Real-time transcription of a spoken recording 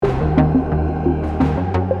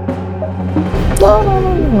No.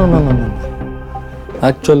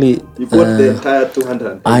 Actually, you got the entire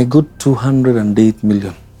 200. I got 208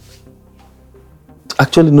 million.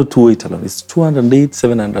 Actually, not 28 alone. It's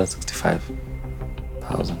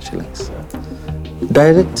 208,765,000 shillings.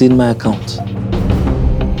 Direct in my account.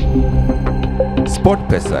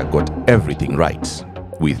 SportPesa got everything right,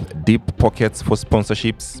 with deep pockets for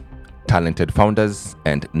sponsorships, talented founders,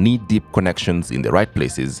 and knee-deep connections in the right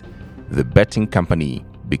places. The betting company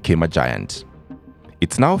became a giant.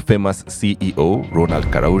 Its now famous CEO, Ronald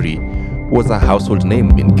Karauri, was a household name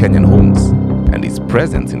in Kenyan homes, and his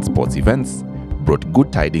presence in sports events brought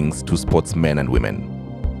good tidings to sportsmen and women.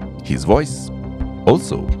 His voice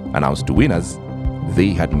also announced to winners they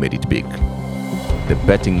had made it big. The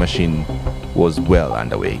betting machine was well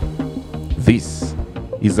underway. This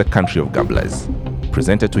is a country of gamblers,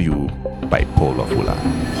 presented to you by Paul Ofula.